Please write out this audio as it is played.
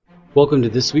Welcome to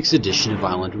this week's edition of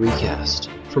Island Recast.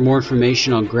 For more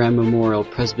information on Grand Memorial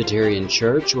Presbyterian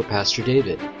Church or Pastor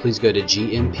David, please go to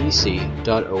gmpc.org.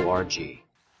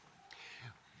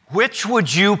 Which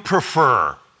would you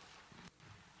prefer?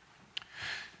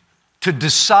 To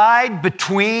decide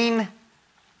between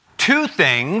two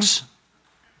things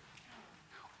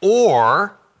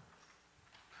or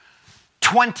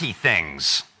 20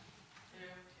 things?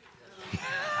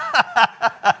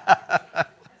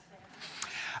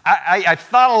 I've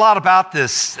thought a lot about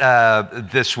this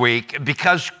this week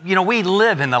because, we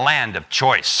live in the land of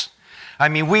choice. I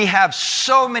mean, we have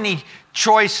so many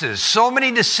choices, so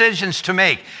many decisions to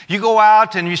make. You go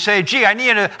out and you say, gee, I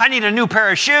need a new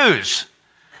pair of shoes.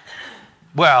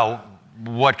 Well,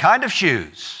 what kind of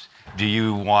shoes? Do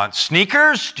you want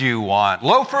sneakers? Do you want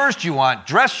loafers? Do you want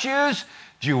dress shoes?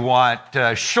 Do you want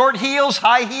short heels,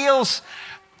 high heels?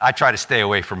 I try to stay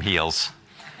away from heels.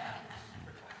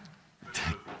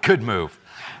 Good move.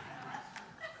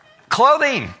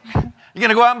 Clothing. You're going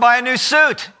to go out and buy a new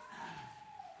suit.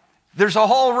 There's a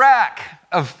whole rack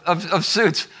of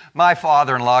suits. My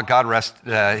father-in-law, God rest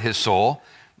his soul,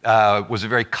 was a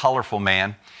very colorful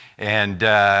man. And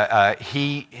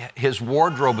his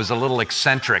wardrobe was a little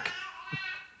eccentric.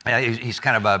 He's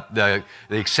kind of the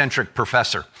eccentric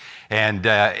professor. And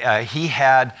he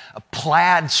had a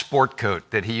plaid sport coat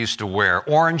that he used to wear,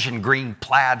 orange and green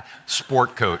plaid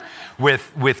sport coat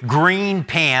with green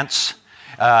pants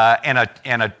and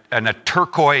a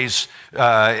turquoise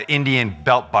Indian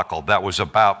belt buckle that was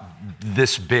about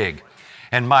this big.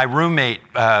 And my roommate,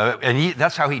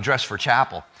 that's how he dressed for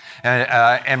chapel.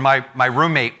 And my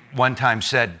roommate one time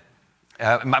said,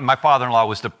 my father-in-law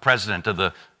was the president of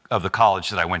the college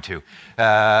that I went to.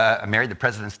 I married the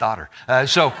president's daughter.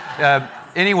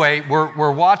 Anyway,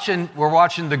 we're watching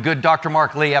the good Dr.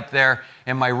 Mark Lee up there,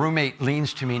 and my roommate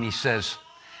leans to me and he says,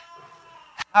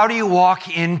 how do you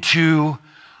walk into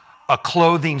a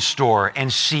clothing store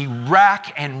and see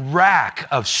rack and rack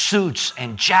of suits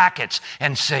and jackets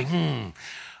and say,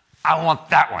 I want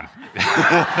that one?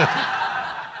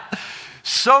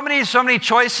 So many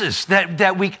choices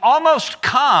that we almost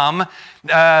come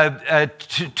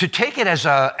to take it as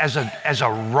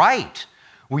a right.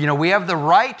 We have the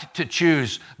right to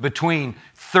choose between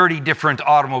 30 different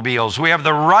automobiles. We have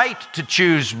the right to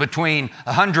choose between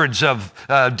hundreds of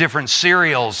different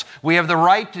cereals. We have the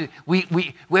right to,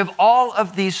 we have all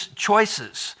of these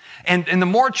choices. And the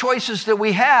more choices that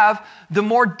we have, the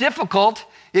more difficult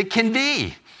it can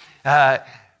be. But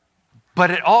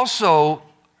it also,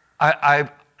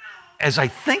 as I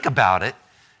think about it,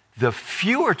 the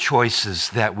fewer choices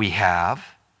that we have,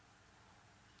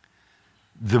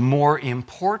 the more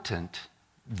important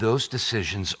those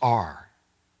decisions are.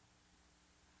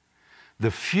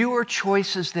 The fewer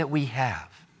choices that we have,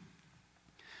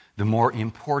 the more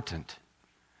important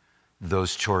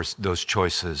those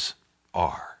choices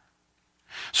are.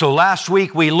 So last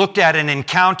week we looked at an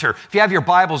encounter. If you have your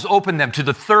Bibles, open them to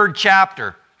the third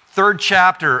chapter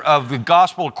of the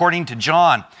Gospel according to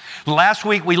John. Last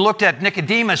week we looked at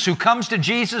Nicodemus, who comes to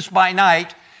Jesus by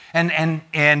night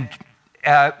and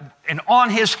on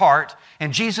his heart,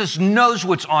 and Jesus knows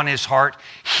what's on his heart.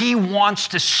 He wants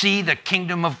to see the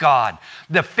kingdom of God.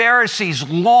 The Pharisees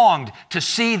longed to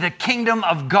see the kingdom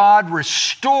of God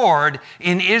restored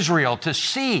in Israel, to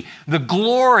see the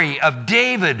glory of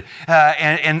David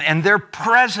and their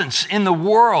presence in the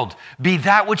world be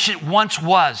that which it once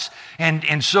was.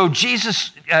 And so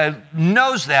Jesus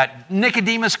knows that.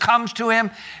 Nicodemus comes to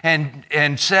him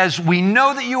and says, we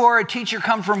know that you are a teacher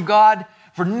come from God,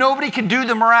 for nobody can do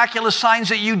the miraculous signs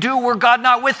that you do were God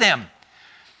not with him.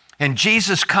 And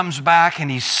Jesus comes back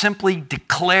and he simply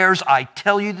declares, I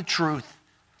tell you the truth.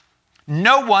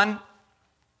 No one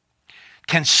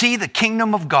can see the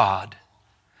kingdom of God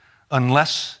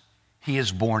unless he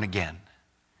is born again.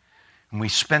 And we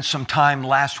spent some time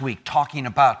last week talking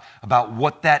about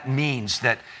what that means,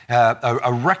 that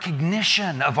a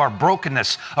recognition of our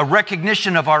brokenness, a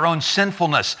recognition of our own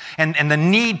sinfulness, and the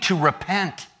need to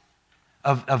repent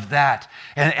of that.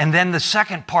 And then the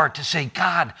second part to say,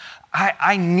 God,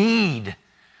 I need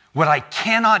what I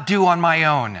cannot do on my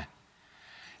own.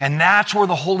 And that's where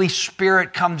the Holy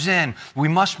Spirit comes in. We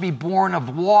must be born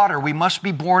of water. We must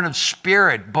be born of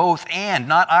spirit, both and,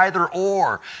 not either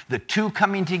or. The two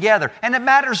coming together. And it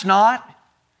matters not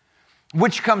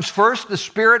which comes first, the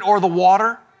spirit or the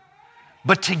water.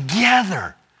 But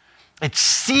together, it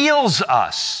seals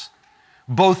us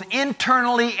both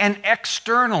internally and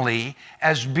externally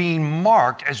as being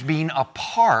marked, as being a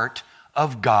part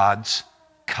of God's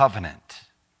covenant.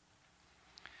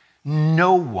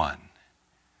 No one,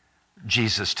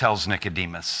 Jesus tells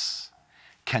Nicodemus,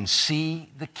 can see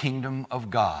the kingdom of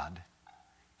God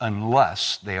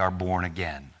unless they are born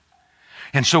again.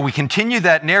 And so we continue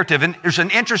that narrative. And there's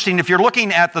an interesting, if you're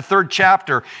looking at the 3rd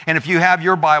chapter, and if you have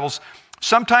your Bibles,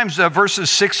 sometimes verses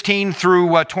 16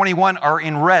 through 21 are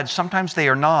in red. Sometimes they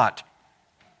are not.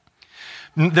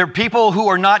 There are people who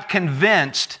are not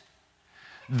convinced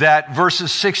that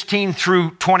verses 16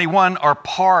 through 21 are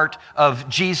part of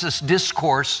Jesus'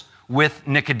 discourse with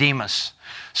Nicodemus.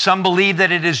 Some believe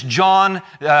that it is John,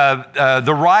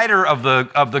 the writer of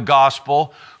the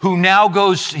gospel, who now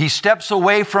he steps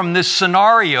away from this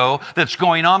scenario that's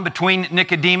going on between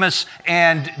Nicodemus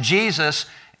and Jesus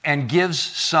and gives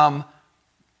some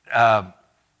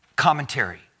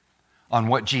commentary on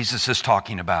what Jesus is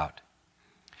talking about.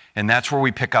 And that's where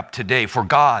we pick up today. For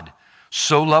God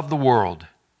so loved the world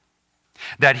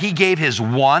that he gave his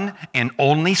one and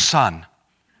only Son,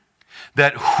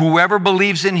 that whoever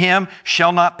believes in him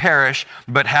shall not perish,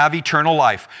 but have eternal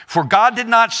life. For God did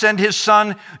not send his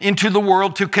Son into the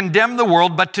world to condemn the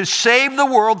world, but to save the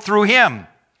world through him.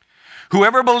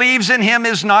 Whoever believes in him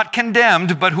is not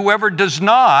condemned, but whoever does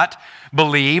not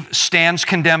believe stands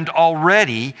condemned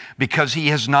already, because he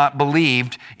has not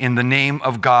believed in the name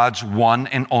of God's one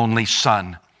and only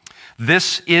Son.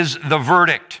 This is the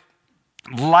verdict.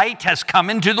 Light has come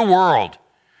into the world,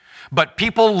 but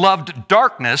people loved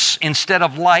darkness instead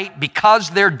of light because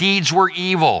their deeds were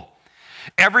evil.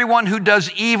 Everyone who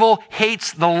does evil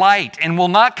hates the light and will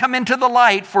not come into the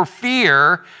light for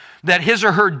fear that his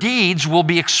or her deeds will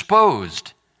be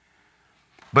exposed.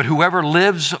 But whoever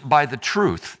lives by the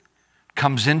truth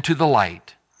comes into the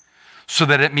light, so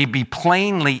that it may be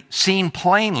seen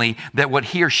plainly that what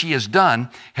he or she has done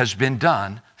has been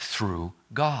done through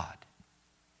God.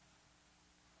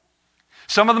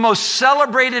 Some of the most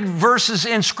celebrated verses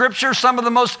in Scripture, some of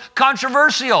the most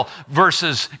controversial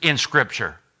verses in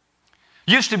Scripture.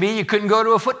 Used to be you couldn't go to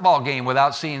a football game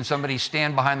without seeing somebody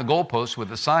stand behind the goalpost with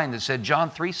a sign that said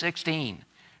John 3:16.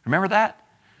 Remember that?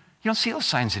 You don't see those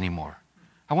signs anymore.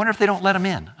 I wonder if they don't let them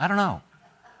in. I don't know.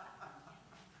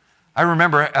 I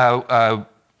remember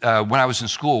when I was in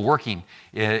school working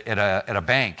at a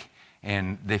bank,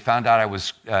 and they found out I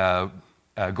was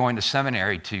going to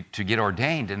seminary to get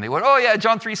ordained, and they went, "Oh yeah,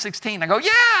 John 3:16." I go,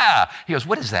 "Yeah." He goes,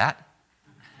 "What is that?"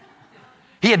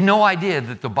 He had no idea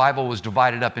that the Bible was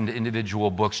divided up into individual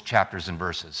books, chapters, and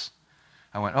verses.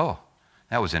 I went, "Oh,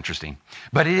 that was interesting."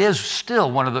 But it is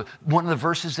still one of the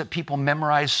verses that people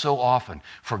memorize so often.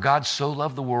 For God so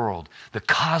loved the world, the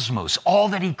cosmos, all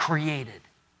that he created,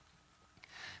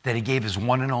 that he gave his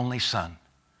one and only Son.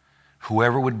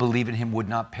 Whoever would believe in him would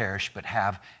not perish, but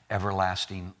have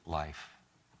everlasting life.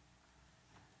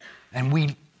 And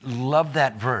we love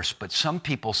that verse, but some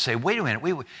people say, wait a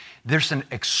minute, there's an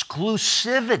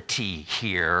exclusivity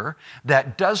here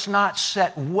that does not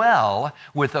set well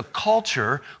with a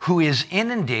culture who is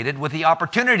inundated with the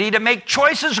opportunity to make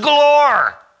choices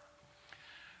galore.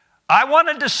 I want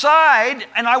to decide,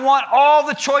 and I want all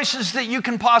the choices that you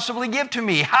can possibly give to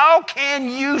me. How can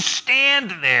you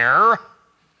stand there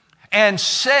and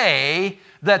say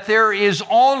that there is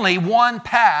only one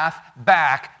path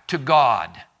back to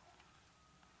God?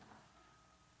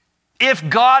 If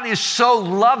God is so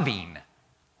loving,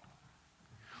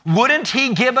 wouldn't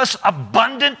he give us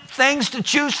abundant things to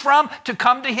choose from to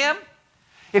come to him?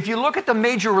 If you look at the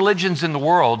major religions in the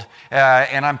world,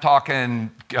 and I'm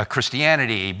talking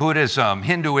Christianity, Buddhism,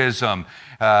 Hinduism,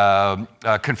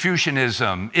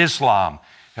 Confucianism, Islam,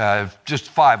 just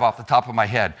 5 off the top of my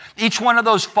head. Each one of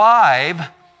those 5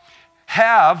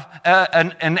 have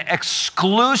an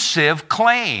exclusive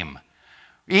claim.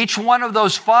 Each one of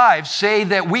those 5 say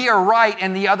that we are right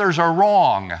and the others are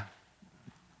wrong,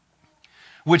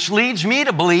 which leads me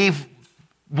to believe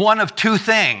one of 2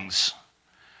 things.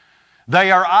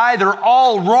 They are either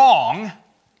all wrong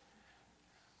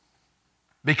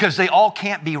because they all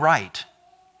can't be right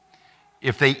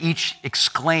if they each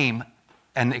exclaim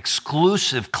an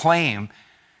exclusive claim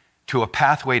to a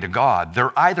pathway to God.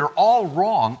 They're either all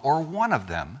wrong or one of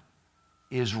them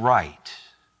is right.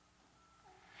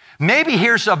 Maybe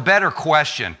here's a better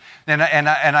question, and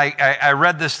I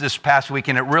read this past week,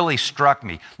 and it really struck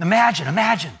me. Imagine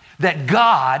that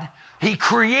God, he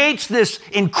creates this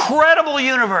incredible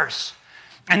universe,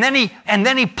 and then he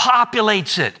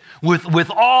populates it with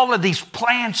all of these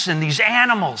plants and these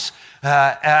animals,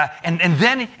 and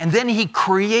then he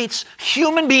creates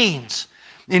human beings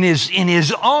in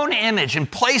his own image and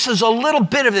places a little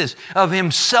bit of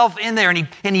himself in there, and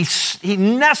he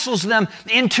nestles them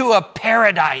into a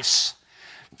paradise.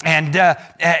 And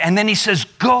then he says,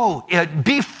 go,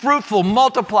 be fruitful,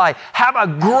 multiply, have a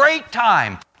great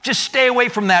time. Just stay away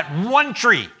from that one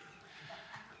tree.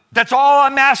 That's all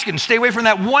I'm asking. Stay away from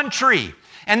that one tree.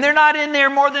 And they're not in there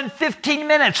more than 15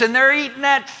 minutes, and they're eating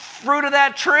that fruit of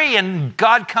that tree, and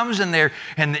God comes in there,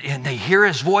 and they hear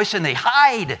his voice, and they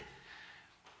hide.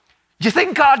 Do you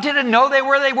think God didn't know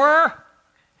where they were?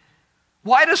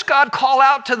 Why does God call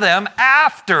out to them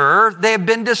after they have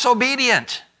been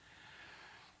disobedient?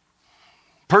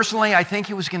 Personally, I think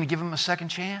he was going to give them a second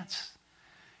chance.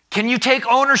 Can you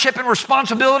take ownership and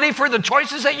responsibility for the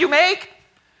choices that you make?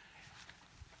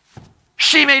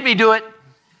 She made me do it.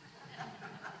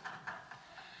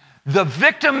 The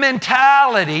victim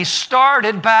mentality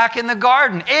started back in the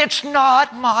garden. It's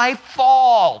not my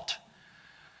fault.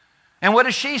 And what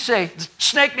does she say? The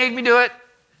snake made me do it.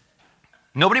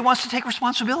 Nobody wants to take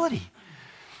responsibility.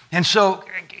 And so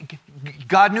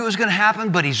God knew it was going to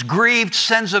happen, but he's grieved,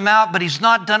 sends them out, but he's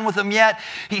not done with them yet.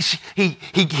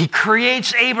 He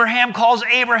creates Abraham, calls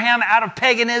Abraham out of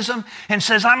paganism, and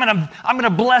says, I'm going to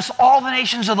bless all the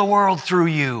nations of the world through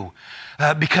you.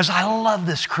 Because I love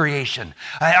this creation.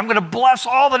 I'm going to bless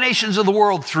all the nations of the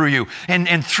world through you.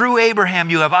 And through Abraham,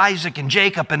 you have Isaac and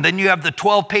Jacob, and then you have the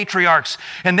 12 patriarchs,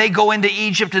 and they go into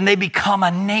Egypt and they become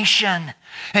a nation.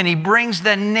 And he brings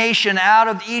the nation out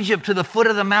of Egypt to the foot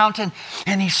of the mountain,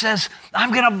 and he says,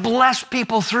 I'm going to bless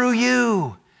people through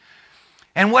you.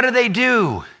 And what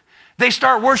do? They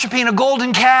start worshiping a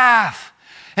golden calf,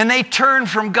 and they turn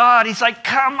from God. He's like,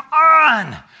 come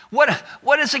on.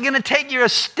 What is it going to take? You're a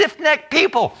stiff-necked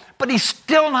people. But he's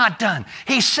still not done.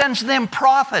 He sends them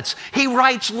prophets. He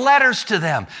writes letters to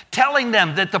them, telling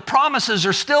them that the promises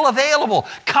are still available.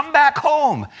 Come back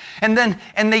home. And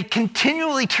they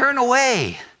continually turn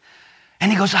away.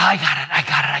 And he goes, I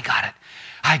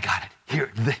got it. Here,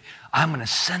 I'm going to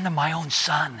send them my own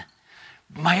son.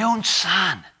 My own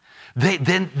son.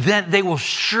 Then they will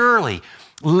surely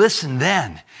listen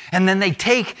then. And then they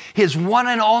take his one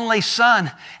and only son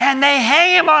and they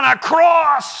hang him on a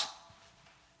cross.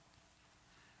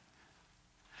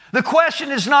 The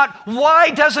question is not, why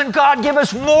doesn't God give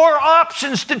us more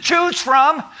options to choose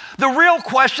from? The real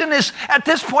question is, at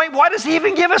this point, why does he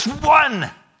even give us one?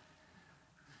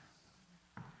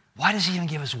 Why does he even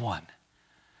give us one?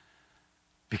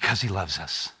 Because he loves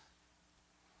us.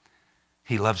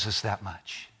 He loves us that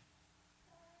much.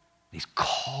 He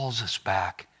calls us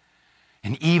back.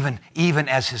 And even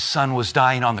as his son was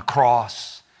dying on the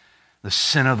cross, the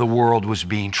sin of the world was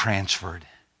being transferred.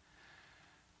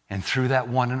 And through that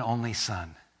one and only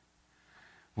son,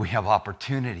 we have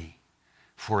opportunity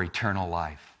for eternal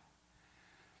life.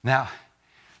 Now,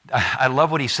 I love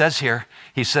what he says here.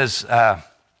 He says,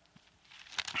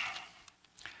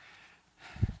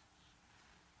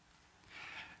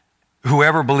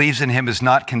 whoever believes in him is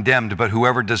not condemned, but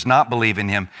whoever does not believe in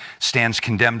him stands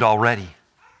condemned already.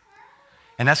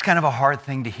 And that's kind of a hard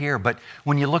thing to hear, but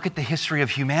when you look at the history of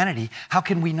humanity, how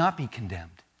can we not be condemned?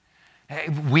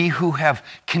 We who have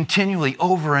continually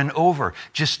over and over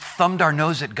just thumbed our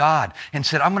nose at God and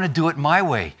said, I'm going to do it my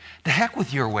way. The heck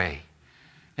with your way.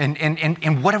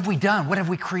 And what have we done? What have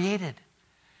we created?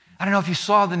 I don't know if you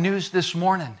saw the news this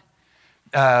morning.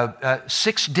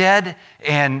 6 dead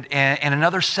and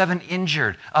another 7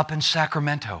 injured up in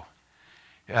Sacramento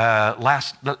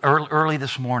early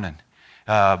this morning.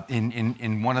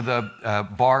 In one of the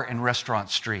bar and restaurant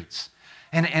streets.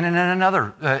 And in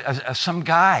another, some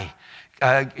guy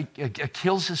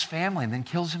kills his family and then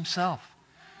kills himself.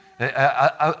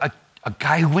 A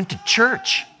guy who went to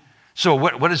church. So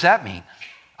what does that mean?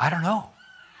 I don't know.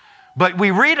 But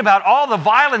we read about all the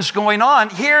violence going on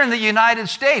here in the United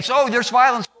States. Oh, there's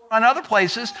violence going on other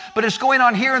places, but it's going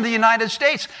on here in the United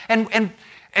States. And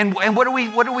what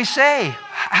do we say?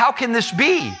 How can this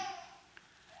be?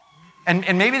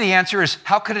 And maybe the answer is,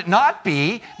 how could it not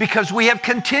be? Because we have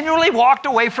continually walked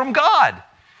away from God.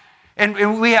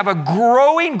 And we have a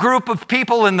growing group of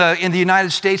people in the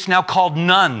United States now called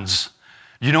nuns.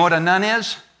 You know what a nun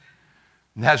is?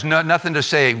 It has nothing to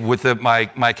say with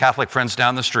my Catholic friends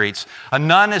down the streets. A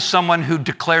nun is someone who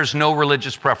declares no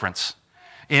religious preference.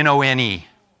 N-O-N-E.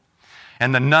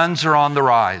 And the nuns are on the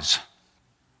rise.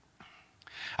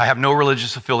 I have no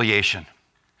religious affiliation.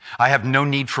 I have no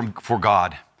need for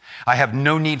God. I have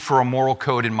no need for a moral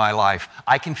code in my life.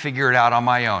 I can figure it out on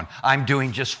my own. I'm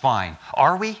doing just fine.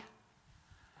 Are we?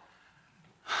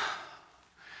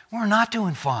 We're not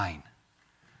doing fine.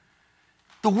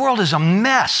 The world is a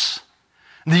mess.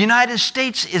 The United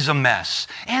States is a mess.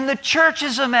 And the church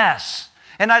is a mess.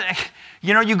 And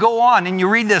you go on and you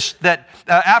read this, that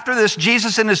after this,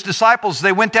 Jesus and his disciples,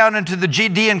 they went down into the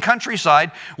Judean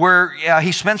countryside where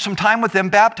he spent some time with them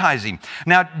baptizing.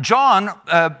 Now, John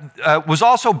was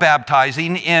also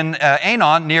baptizing in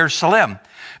Aenon near Salem.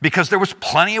 because there was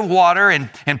plenty of water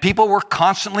and people were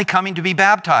constantly coming to be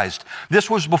baptized. This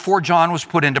was before John was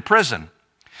put into prison.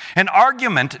 An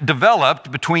argument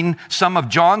developed between some of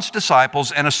John's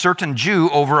disciples and a certain Jew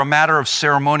over a matter of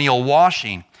ceremonial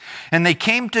washing. And they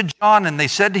came to John and they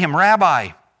said to him, "Rabbi,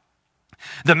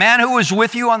 the man who was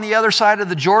with you on the other side of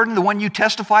the Jordan, the one you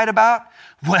testified about,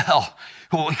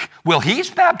 well, he's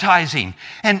baptizing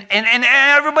and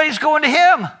everybody's going to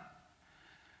him."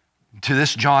 To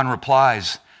this John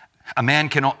replies, "A man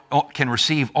can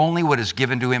receive only what is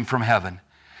given to him from heaven.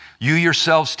 You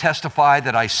yourselves testify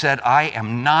that I said I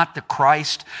am not the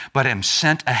Christ, but am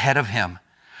sent ahead of him.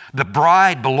 The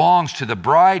bride belongs to the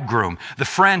bridegroom. The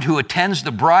friend who attends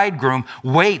the bridegroom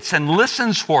waits and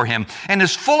listens for him and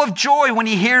is full of joy when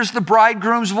he hears the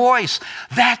bridegroom's voice.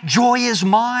 That joy is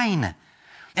mine,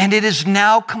 and it is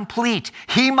now complete.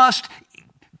 He must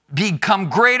become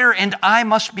greater, and I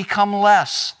must become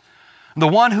less. The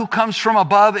one who comes from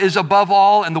above is above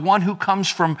all, and the one who comes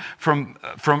from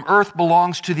earth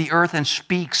belongs to the earth and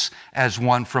speaks as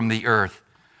one from the earth.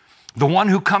 The one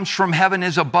who comes from heaven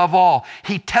is above all.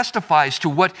 He testifies to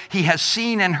what he has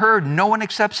seen and heard. No one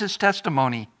accepts his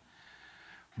testimony.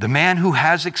 The man who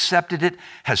has accepted it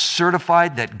has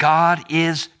certified that God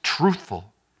is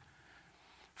truthful.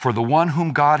 For the one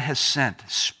whom God has sent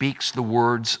speaks the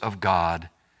words of God.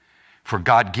 For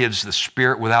God gives the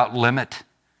Spirit without limit.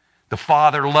 The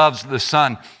Father loves the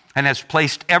Son and has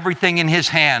placed everything in his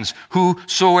hands.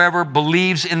 Whosoever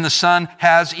believes in the Son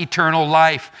has eternal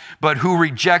life, but who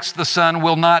rejects the Son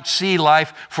will not see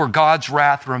life, for God's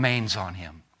wrath remains on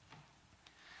him."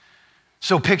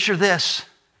 So picture this.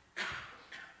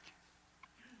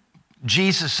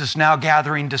 Jesus is now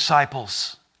gathering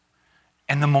disciples,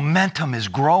 and the momentum is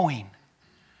growing.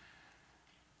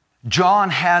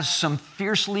 John has some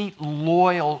fiercely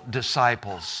loyal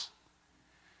disciples.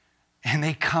 And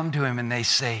they come to him and they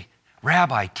say,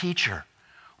 "Rabbi, teacher,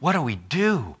 what do we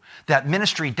do? That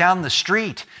ministry down the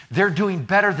street, they're doing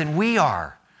better than we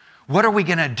are. What are we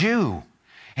going to do?"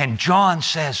 And John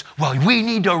says, "Well, we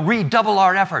need to redouble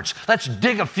our efforts. Let's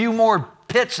dig a few more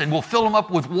pits and we'll fill them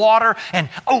up with water. And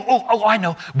I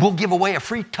know, we'll give away a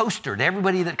free toaster to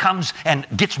everybody that comes and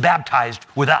gets baptized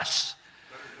with us.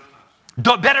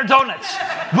 Better donuts.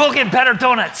 We'll get better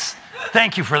donuts.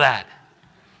 Thank you for that."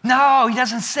 No, he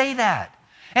doesn't say that.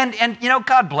 And you know,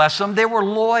 God bless them. They were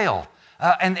loyal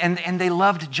and they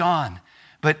loved John.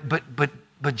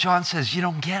 But John says, "You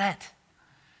don't get it.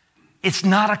 It's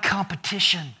not a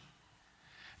competition.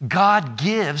 God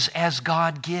gives as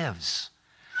God gives."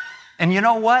 And you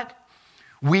know what?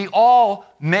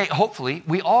 Hopefully,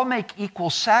 we all make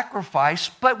equal sacrifice,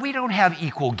 but we don't have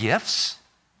equal gifts.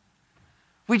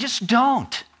 We just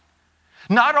don't.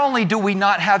 Not only do we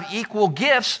not have equal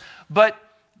gifts, but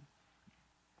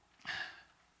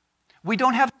we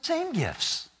don't have the same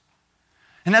gifts.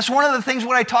 And that's one of the things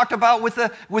what I talked about with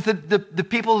the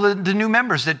people, the new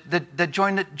members that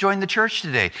joined the church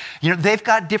today. You know, they've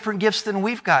got different gifts than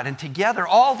we've got, and together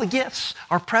all the gifts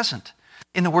are present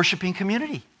in the worshiping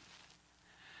community.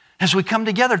 As we come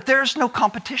together, there's no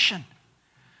competition.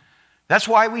 That's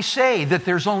why we say that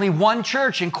there's only one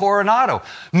church in Coronado.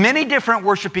 Many different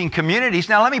worshiping communities.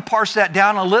 Now let me parse that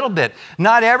down a little bit.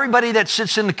 Not everybody that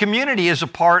sits in the community is a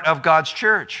part of God's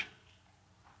church.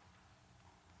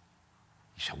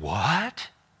 You say, what?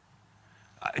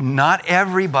 Not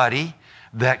everybody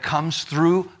that comes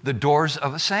through the doors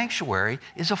of a sanctuary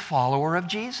is a follower of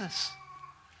Jesus.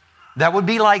 That would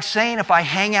be like saying if I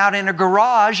hang out in a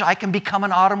garage, I can become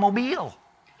an automobile.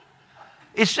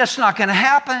 It's just not going to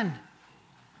happen.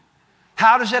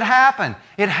 How does it happen?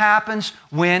 It happens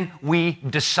when we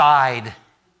decide.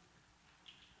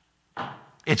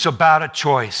 It's about a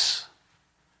choice.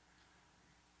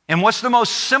 And what's the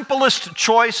most simplest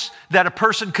choice that a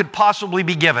person could possibly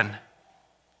be given?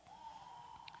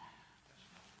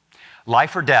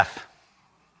 Life or death?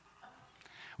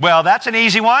 Well, that's an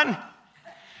easy one.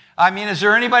 I mean, is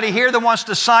there anybody here that wants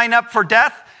to sign up for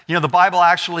death? You know, the Bible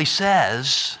actually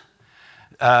says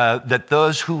that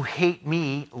those who hate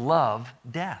me love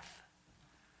death.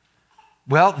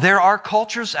 Well, there are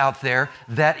cultures out there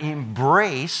that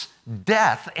embrace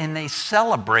death and they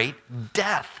celebrate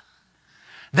death.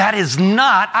 That is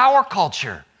not our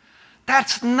culture.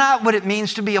 That's not what it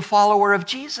means to be a follower of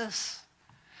Jesus.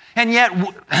 And yet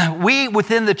we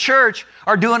within the church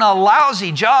are doing a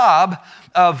lousy job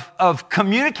of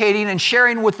communicating and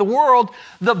sharing with the world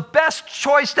the best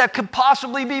choice that could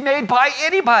possibly be made by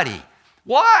anybody.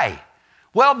 Why?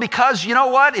 Well, because you know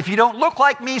what? If you don't look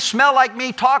like me, smell like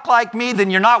me, talk like me,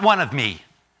 then you're not one of me.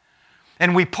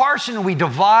 And we parse and we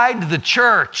divide the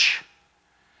church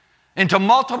into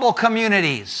multiple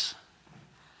communities.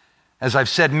 As I've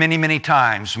said many, many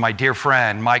times, my dear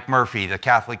friend Mike Murphy, the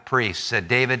Catholic priest, said,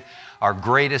 David, our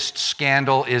greatest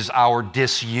scandal is our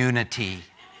disunity.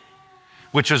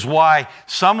 Which is why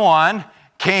someone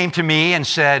came to me and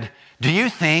said, do you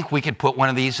think we could put one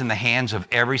of these in the hands of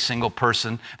every single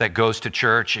person that goes to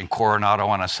church in Coronado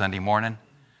on a Sunday morning?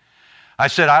 I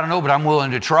said, I don't know, but I'm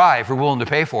willing to try if we're willing to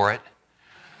pay for it.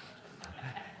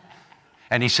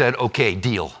 And he said, okay,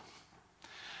 deal.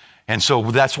 And so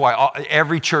that's why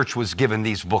every church was given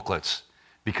these booklets,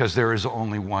 because there is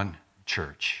only one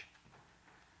church.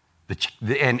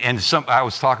 I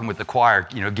was talking with the choir,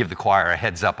 give the choir a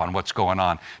heads up on what's going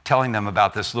on, telling them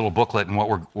about this little booklet and what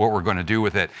we're going to do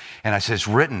with it. And I said, it's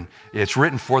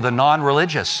written for the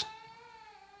non-religious.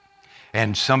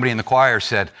 And somebody in the choir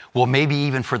said, well, maybe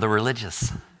even for the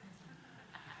religious.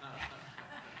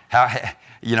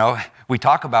 We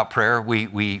talk about prayer,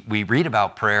 we read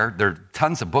about prayer. There are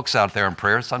tons of books out there on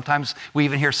prayer. Sometimes we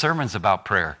even hear sermons about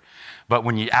prayer. But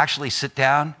when you actually sit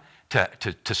down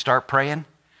to start praying,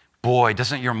 boy,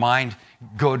 doesn't your mind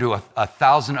go to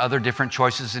 1,000 other different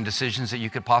choices and decisions that you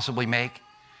could possibly make?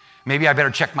 Maybe I better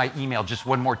check my email just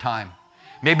one more time.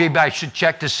 Maybe I should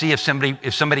check to see if somebody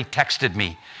texted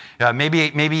me.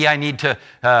 Maybe I need to,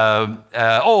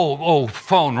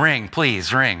 phone, ring,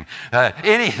 please, ring.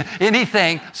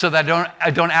 Anything so that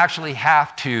I don't actually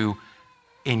have to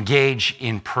engage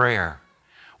in prayer.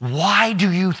 Why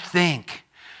do you think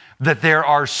that there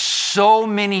are so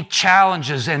many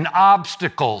challenges and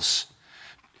obstacles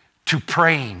to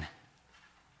praying?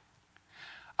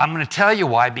 I'm going to tell you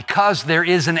why. Because there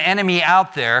is an enemy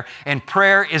out there, and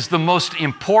prayer is the most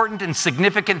important and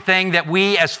significant thing that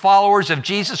we as followers of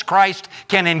Jesus Christ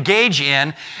can engage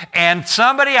in. And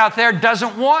somebody out there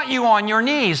doesn't want you on your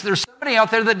knees. There's somebody out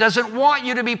there that doesn't want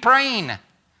you to be praying.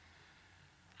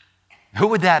 Who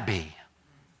would that be?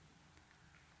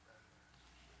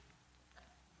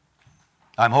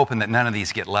 I'm hoping that none of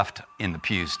these get left in the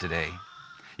pews today.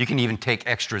 You can even take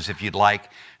extras if you'd like.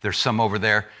 There's some over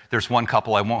there. There's one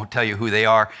couple, I won't tell you who they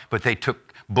are, but they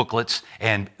took booklets,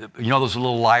 and you know those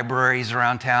little libraries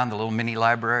around town, the little mini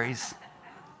libraries?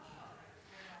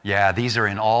 Yeah, these are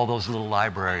in all those little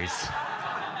libraries.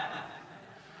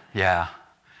 Yeah,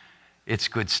 it's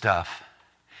good stuff.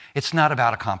 It's not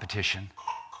about a competition.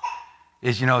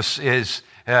 It's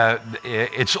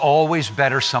always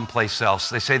better someplace else.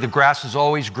 They say the grass is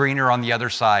always greener on the other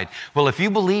side. Well, if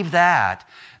you believe that,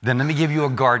 then let me give you a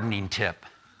gardening tip.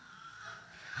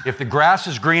 If the grass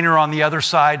is greener on the other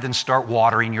side, then start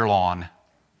watering your lawn.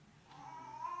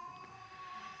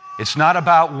 It's not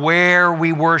about where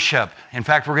we worship. In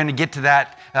fact, we're going to get to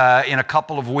that in a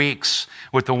couple of weeks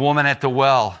with the woman at the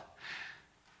well.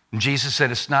 And Jesus said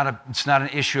it's not an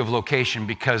issue of location,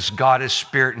 because God is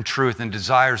spirit and truth and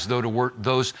desires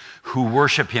those who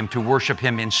worship Him to worship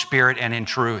Him in spirit and in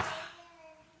truth.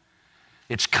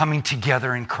 It's coming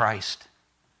together in Christ.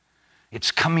 It's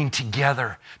coming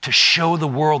together to show the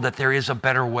world that there is a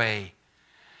better way.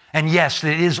 And yes,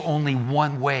 there is only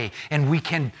one way, and we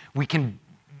can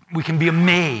be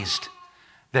amazed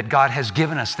that God has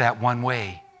given us that one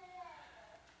way.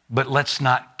 But let's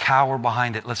not cower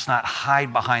behind it. Let's not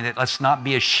hide behind it. Let's not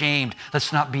be ashamed.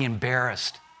 Let's not be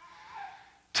embarrassed.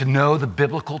 To know the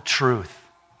biblical truth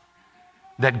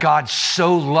that God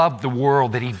so loved the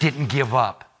world that He didn't give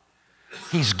up.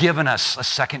 He's given us a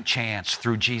second chance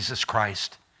through Jesus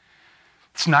Christ.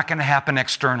 It's not going to happen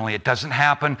externally. It doesn't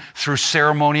happen through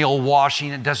ceremonial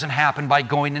washing. It doesn't happen by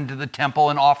going into the temple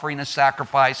and offering a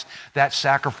sacrifice. That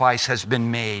sacrifice has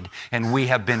been made, and we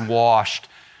have been washed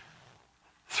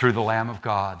through the Lamb of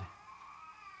God.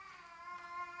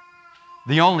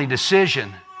 The only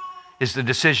decision is the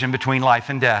decision between life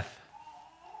and death.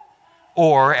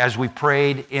 Or, as we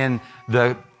prayed in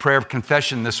the prayer of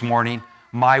confession this morning,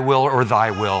 my will or thy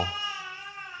will.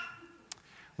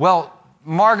 Well,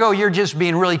 Margot, you're just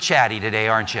being really chatty today,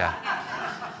 aren't you?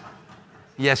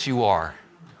 Yes, you are.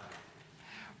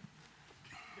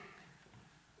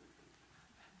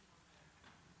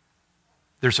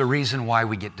 There's a reason why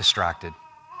we get distracted.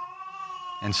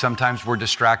 And sometimes we're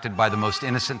distracted by the most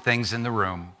innocent things in the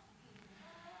room.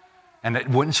 And it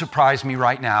wouldn't surprise me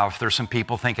right now if there's some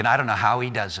people thinking, I don't know how he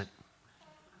does it.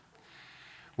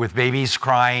 With babies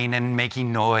crying and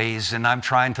making noise, and I'm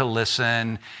trying to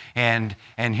listen, and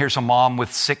here's a mom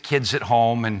with sick kids at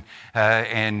home, and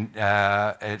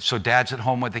so dad's at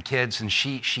home with the kids, and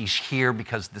she's here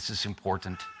because this is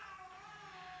important.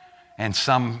 And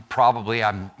some probably,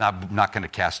 I'm not going to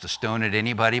cast a stone at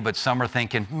anybody, but some are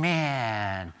thinking,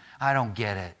 man, I don't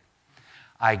get it.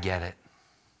 I get it.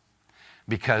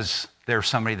 Because there's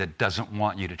somebody that doesn't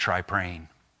want you to try praying.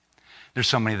 There's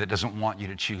somebody that doesn't want you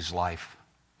to choose life.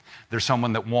 There's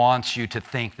someone that wants you to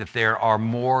think that there are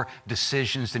more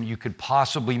decisions than you could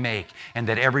possibly make and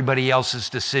that everybody else's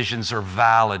decisions are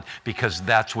valid because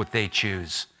that's what they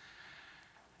choose.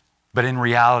 But in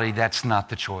reality, that's not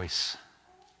the choice.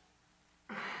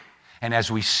 And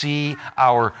as we see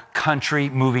our country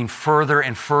moving further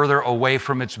and further away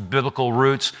from its biblical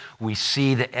roots, we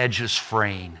see the edges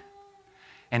fraying.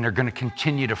 And they're going to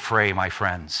continue to fray, my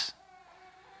friends,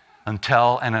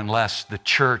 until and unless the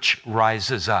church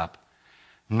rises up.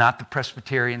 Not the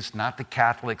Presbyterians, not the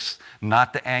Catholics,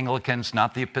 not the Anglicans,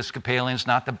 not the Episcopalians,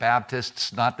 not the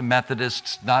Baptists, not the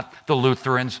Methodists, not the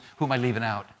Lutherans. Who am I leaving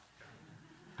out?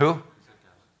 Who?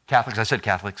 Catholics. I said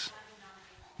Catholics.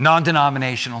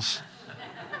 Non-denominationals.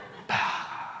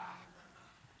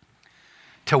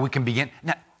 Till we can begin.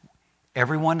 Now,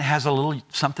 everyone has a little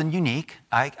something unique.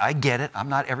 I get it. I'm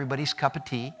not everybody's cup of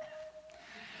tea.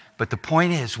 But the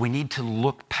point is, we need to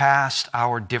look past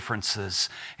our differences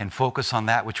and focus on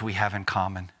that which we have in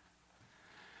common.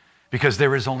 Because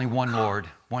there is only one Lord,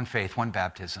 one faith, one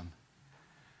baptism.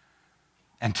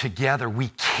 And together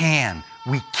we can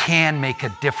make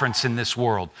a difference in this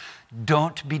world.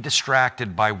 Don't be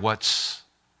distracted by what's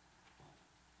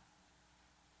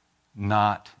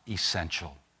not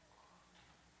essential.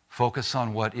 Focus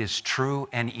on what is true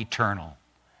and eternal.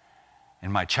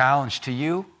 And my challenge to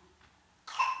you,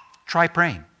 try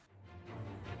praying.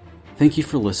 Thank you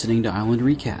for listening to Island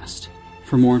Recast.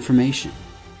 For more information,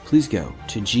 please go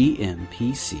to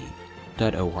gmpc.org.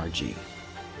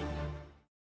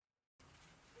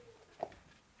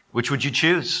 Which would you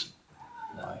choose?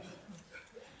 Life.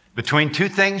 Between 2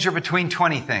 things or between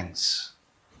 20 things?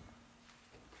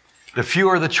 The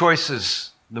fewer the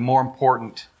choices, the more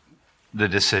important the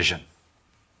decision.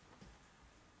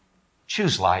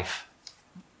 Choose life.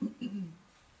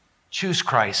 Choose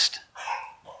Christ.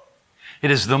 It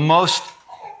is the most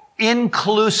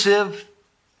inclusive,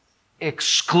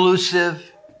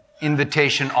 exclusive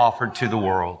invitation offered to the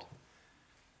world.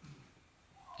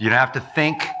 You don't have to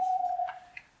think,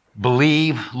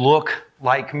 believe, look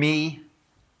like me.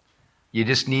 You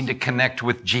just need to connect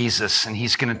with Jesus, and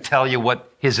He's going to tell you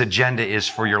what His agenda is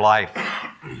for your life.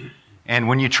 And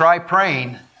when you try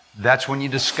praying, that's when you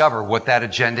discover what that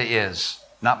agenda is.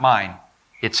 Not mine,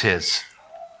 it's His.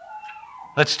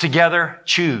 Let's together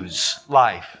choose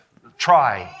life.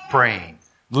 Try praying.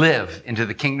 Live into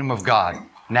the kingdom of God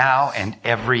now and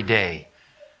every day.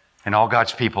 And all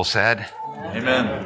God's people said, Amen.